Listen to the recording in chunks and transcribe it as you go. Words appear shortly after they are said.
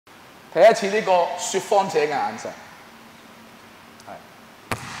睇一次呢個説謊者嘅眼神，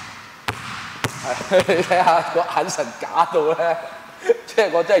係你睇下個眼神假到咧，即係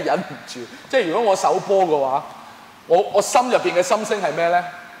我真係忍唔住。即係如果我手波嘅話，我心入邊嘅心聲係咩咧？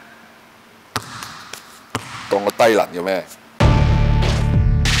當我低能嘅咩？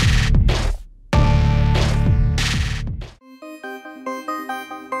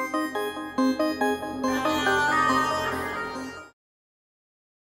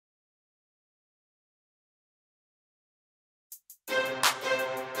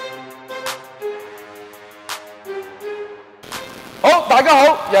好，大家好，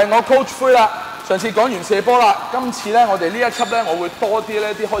又係我 Coach Fui 啦。上次講完射波啦，今次咧我哋呢一輯咧，我會多啲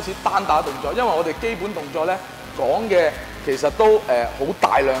呢啲開始單打動作，因為我哋基本動作咧講嘅其實都好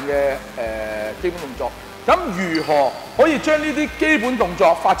大量嘅基本動作。咁如何可以將呢啲基本動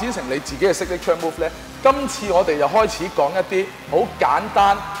作發展成你自己嘅 signature move 咧？今次我哋就開始講一啲好簡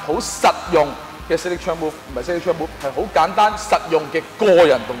單、好實用嘅 signature move， 唔係 signature move， 係好簡單實用嘅個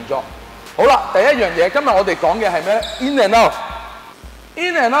人動作。好啦，第一樣嘢，今日我哋講嘅係咩 ？In and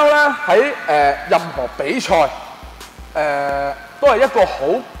out。In and out 咧喺任何比賽都係一個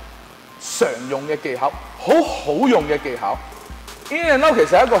好常用嘅技巧，好好用嘅技巧。In and out 其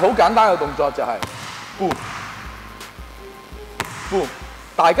實係一個好簡單嘅動作，就係 boom boom。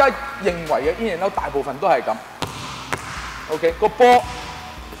大家認為嘅 in and out 大部分都係咁。OK， 個波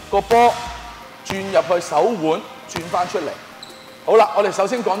轉入去手腕，轉翻出嚟。好啦，我哋首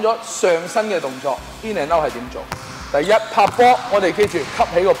先講咗上身嘅動作 ，in and out 係點做？第一拍波，我哋記住吸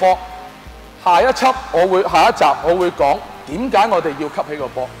起個波。下一集我會講點解我哋要吸起個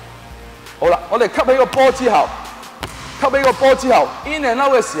波。好啦，我哋吸起個波之後 ，in and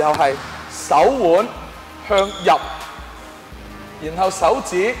out 嘅時候係手腕向入，然後手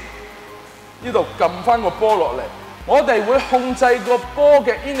指呢度撳翻個波落嚟。我哋會控制個波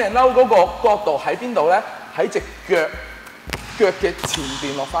嘅 in and out 嗰個角度喺邊度咧？喺隻腳嘅前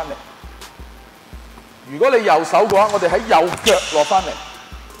邊落翻嚟。如果你右手嘅話，我哋喺右腳落翻嚟。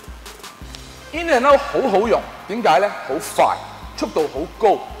In and out 好好用，點解咧？好快，速度好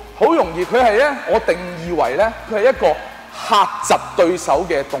高，好容易。佢係咧，我定義為咧，佢係一個嚇窒對手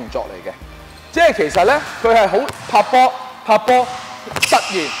嘅動作嚟嘅。即係其實咧，佢係好拍波，突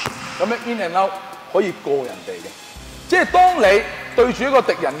然咁樣 in and out 可以過人哋嘅。即係當你對住一個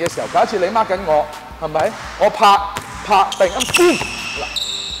敵人嘅時候，假設你 mark 緊我，係咪？我拍，突然間 boom 嗱。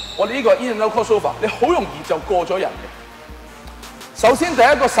我哋呢個 in and out crossover， 你好容易就過咗人嘅。首先第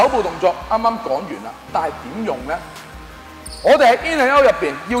一個手部動作啱啱講完啦，但係點用咧？我哋喺 in and out 入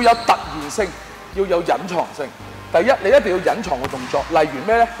邊要有突然性，要有隱藏性。第一，你一定要隱藏個動作，例如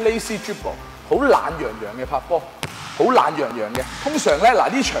咩咧 ？lazy dribble， 好懶洋洋嘅拍波，好懶洋洋嘅。通常咧嗱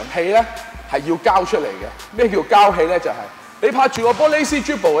呢場戲咧係要交出嚟嘅。咩叫交戲咧？就係你拍住個波 lazy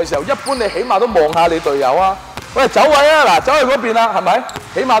dribble 嘅時候，一般你起碼都望下你隊友啊。喂，走位啊！嗱，走去嗰邊啦，係咪？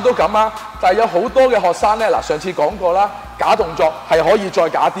起碼都咁啊！但係有好多嘅學生咧，嗱，上次講過啦，假動作係可以再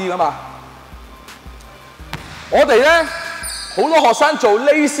假啲噶嘛。我哋咧好多學生做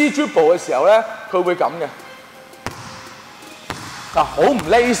lazy dribble 嘅時候咧，佢會咁嘅。嗱，好唔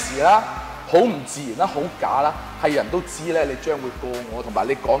lazy 啦，好唔自然啦，好假啦，係人都知咧，你將會過我，同埋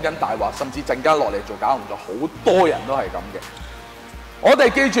你講緊大話，甚至陣間落嚟做假動作，好多人都係咁嘅。我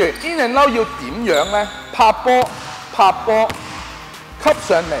哋記住 in and out 要點樣咧？拍波，吸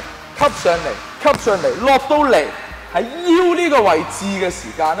上嚟，落到嚟喺腰呢個位置嘅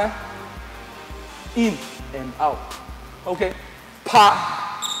時間咧 ，in and out。OK， 拍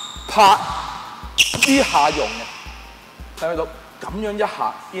呢下用嘅，睇唔睇到？咁樣一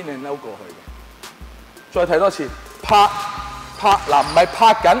下 in and out 過去嘅。再睇多次，拍嗱，唔係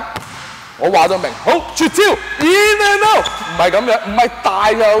拍緊。我話到明，好絕招 in and out， 唔係咁樣，唔係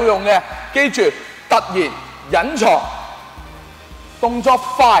大就有用嘅。記住，突然隱藏，動作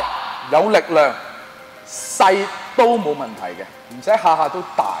快有力量，細都冇問題嘅，唔使下下都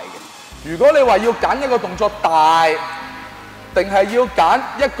大嘅。如果你話要揀一個動作大，定係要揀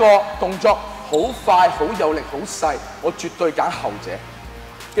一個動作好快、好有力、好細，我絕對揀後者。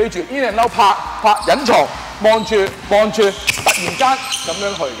記住 in and out 拍隱藏，望住，突然間咁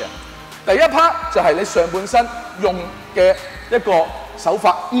樣去嘅。第一 part 就係你上半身用嘅一個手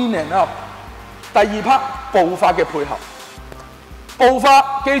法 in and out， 第二 part 步法嘅配合。步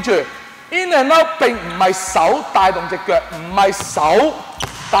法記住 in and out 並唔係手帶動隻腳，唔係手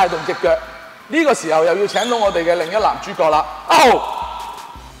帶動隻腳。呢個時候又要請到我哋嘅另一男主角啦，阿豪。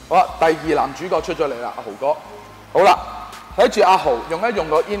好啦，第二男主角出咗嚟啦，阿豪哥。好啦，睇住阿豪用一用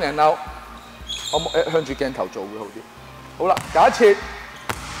個 in and out， 我向住鏡頭做會好啲。好啦，假設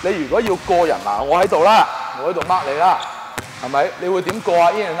你如果要過人嗱，我喺度啦，我喺度 mark 你啦，係咪？你會點過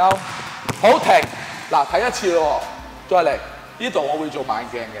啊 in and out？好停。嗱，睇一次咯，再嚟。呢度我會做慢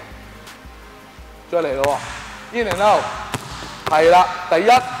鏡嘅。再嚟咯 ，In and Out。係啦，第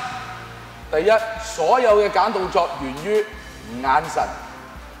一，所有嘅揀動作源於眼神，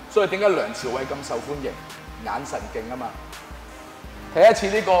所以點解梁朝偉咁受歡迎？眼神勁啊嘛。睇一次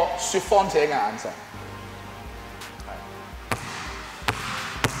呢個説謊者嘅眼神。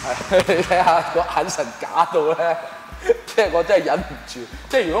係，你睇下個眼神假到咧，即係我真係忍唔住。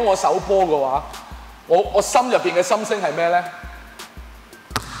即係如果我手波嘅話，我心入邊嘅心聲係咩咧？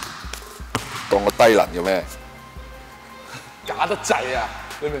當我低能嘅咩？假得滯啊！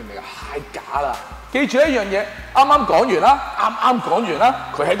你明唔明啊？太假啦！記住一樣嘢，啱啱講完啦，啱講完啦，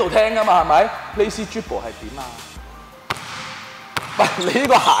佢喺度聽噶嘛，係咪？Lazy dribble係點啊？喂，你呢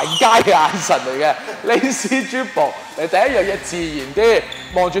個行街嘅眼神嚟嘅 ，Lazy dribble，你第一樣嘢自然啲，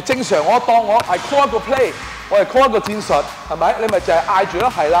望住正常我當我係 call 一個 play， 我係 call 一個戰術，係咪？你咪就係嗌住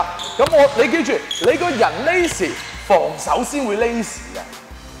咯，係啦。咁你記住，你個人 lazy， 防守先會 lazy 嘅。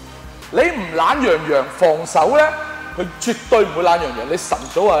你唔懶洋洋防守咧，佢絕對唔會懶洋洋。你晨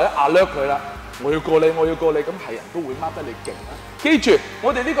早啊alert佢啦，我要過你，咁係人都會 mark 得你勁啦。記住，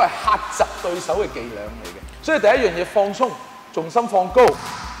我哋呢個係嚇窒對手嘅伎倆嚟嘅，所以第一樣嘢放鬆，重心放高，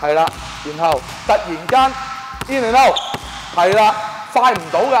係啦，然後突然間 in and out， 係啦，快唔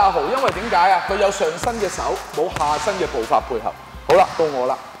到㗎阿豪，因為點解啊？佢有上身嘅手，冇下身嘅步伐配合。好啦，到我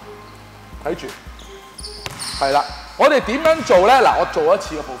啦，睇住，係啦。我哋點樣做咧？嗱，我做一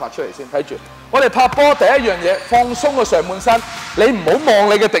次個步伐出嚟先，睇住。我哋拍波第一樣嘢，放鬆個上半身，你唔好望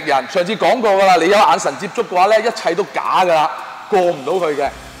你嘅敵人。上次講過㗎啦，你有眼神接觸嘅話咧，一切都假㗎啦，過唔到佢嘅。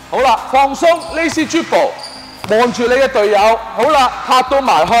好啦，放鬆 Lazy dribble， 望住你嘅隊友。好啦，拍到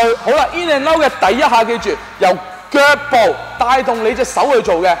埋去。好啦 ，In and Out 嘅第一下記住，由腳部帶動你隻手去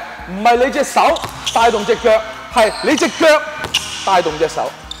做嘅，唔係你隻手帶動隻腳，係你隻腳帶動隻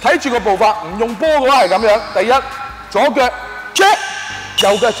手。睇住個步伐，唔用波嘅話係咁樣。第一。左腳 jack，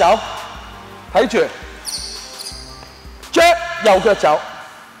 右腳走，睇住 jack 右腳走，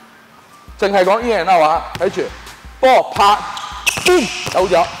淨係講 in and out 啊！睇住波拍 boom 走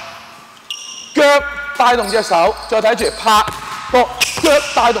咗，腳帶動隻手，再睇住拍波腳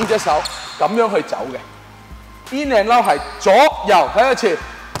帶動隻手，咁樣去走嘅。in and out 係左右睇一次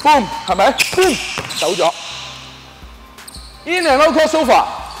boom 係咪 boom 走咗 in and out crossover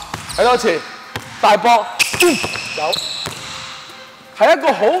睇多次大波 boom。走，係一個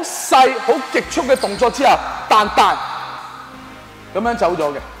好細、好極速嘅動作之後，彈咁樣走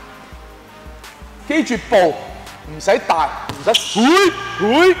咗嘅。記住步唔使大，唔使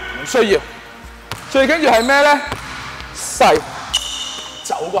唔需要。最緊要係咩咧？細，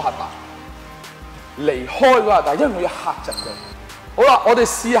走嗰下大，離開嗰下大，因為我要嚇窒佢。好啦，我哋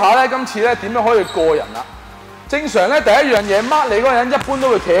試下咧，今次咧點樣可以過人啦？正常咧，第一樣嘢 mark 你嗰個人一般都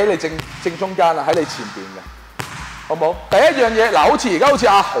會企喺你正中間啦，喺你前邊嘅。好冇？第一樣嘢嗱，而家好似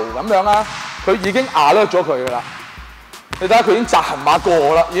阿豪咁樣啦，佢已經alert咗佢噶啦。你睇下佢已經擲行馬過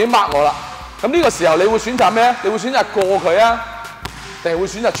我啦，已經 mark 我啦。咁呢個時候你會選擇咩？你會選擇過佢啊，定係會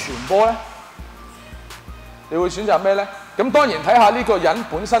選擇傳波咧？你會選擇咩咧？咁當然睇下呢個人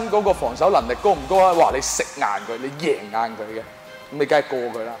本身嗰個防守能力高唔高啊！哇，你食硬佢，你贏硬佢嘅，咁你梗係過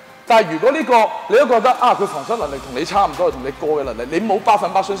佢啦。但係如果呢個你都覺得啊，佢防守能力同你差唔多，同你過嘅能力，你冇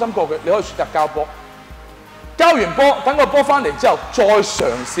100%信心過佢，你可以選擇交波。交完波，等個波翻嚟之後，再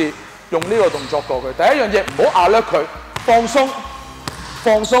嘗試用呢個動作過佢。第一樣嘢唔好alert佢，放鬆。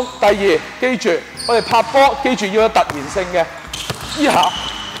第二，記住我哋拍波，記住要有突然性嘅，依下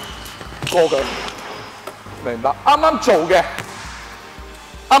過佢，明白？啱啱做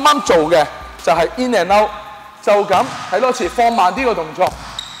嘅就係 in and out， 就咁睇多次，放慢啲個動作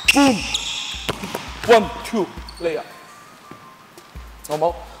 ，boom， 1 2 layer， 好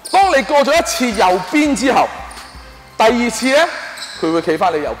冇？當你過咗一次右邊之後，第二次咧，佢會企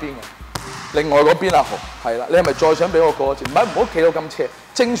翻你右邊嘅。另外嗰邊阿豪，係啦，你係咪再想俾我過一次？唔係，唔好企到咁斜，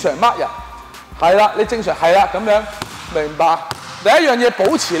正常 mark 人。係啦，你正常係啦，咁樣明白？第一樣嘢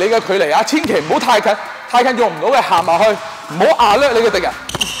保持你嘅距離啊，千祈唔好太近，太近用唔到嘅行埋去，唔好alert你嘅敵人。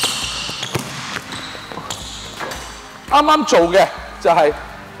啱啱做嘅就係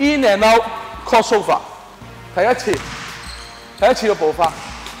in and out crossover， 睇一次個步伐。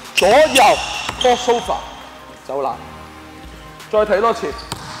左右 crossover 走難，再睇多次，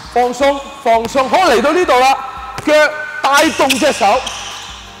放鬆，好嚟到呢度啦，腳帶動隻手，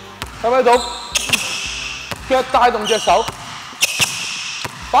睇唔睇到？腳帶動隻手，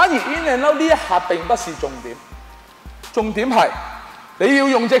反而 in and out 呢一下並不是重點，重點係你要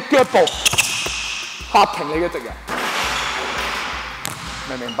用隻腳步嚇停你嘅敵人，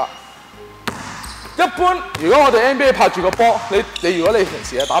明唔明白？一般如果我哋 NBA 拍住個波，如果你平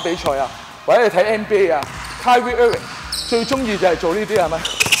時係打比賽啊，或者你睇 NBA 啊 ，Kyrie Irving最中意就係做呢啲係咪？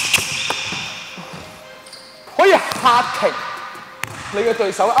可以嚇停你嘅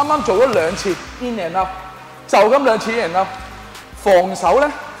對手。啱啱做咗2次 In and Out， 就咁2次 In and Out， 防守咧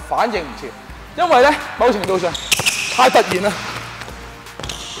反應唔切，因為咧某程度上太突然啦。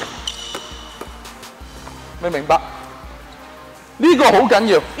明唔明白？呢個好緊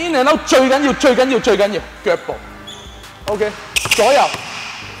要 ，In and Out 最緊要腳步。OK， 左右，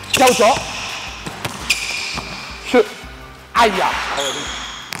右左 ，shoot， 哎呀，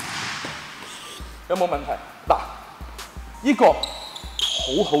有冇問題？嗱，呢個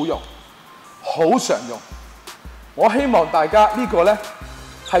好好用，好常用。我希望大家呢個咧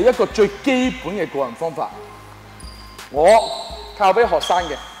係一個最基本嘅個人方法。我教俾學生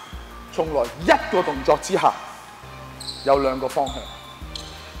嘅，從來一個動作之下有2個方向。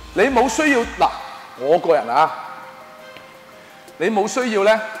你冇需要嗱，我個人啊，你冇需要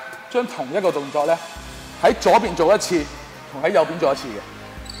咧將同一個動作咧喺左邊做一次，同喺右邊做一次嘅。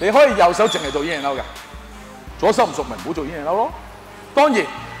你可以右手淨係做 In and Out 嘅，左手唔熟咪唔好做 In and Out 咯。當然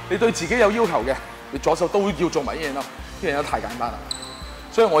你對自己有要求嘅，你左手都要做埋 In and Out。In and Out 太簡單啦，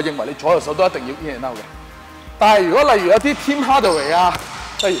所以我認為你左右手都一定要 In and Out 嘅。但係如果例如有啲 Team Hardaway 啊，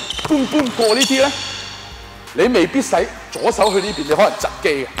例如搬過呢啲咧，你未必使左手去呢邊，你可能窒機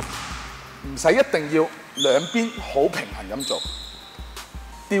嘅，唔使一定要兩邊好平衡咁做。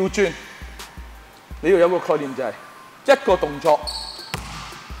調轉，你要有個概念就係、一個動作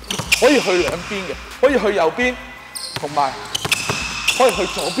可以去兩邊嘅，可以去右邊，同埋可以去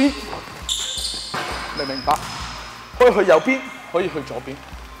左邊，明唔明白？可以去右邊，可以去左邊，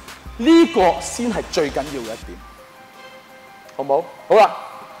呢、個先係最緊要嘅一點，好唔好？好啦，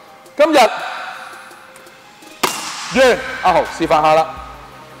今日完，阿豪示範下啦。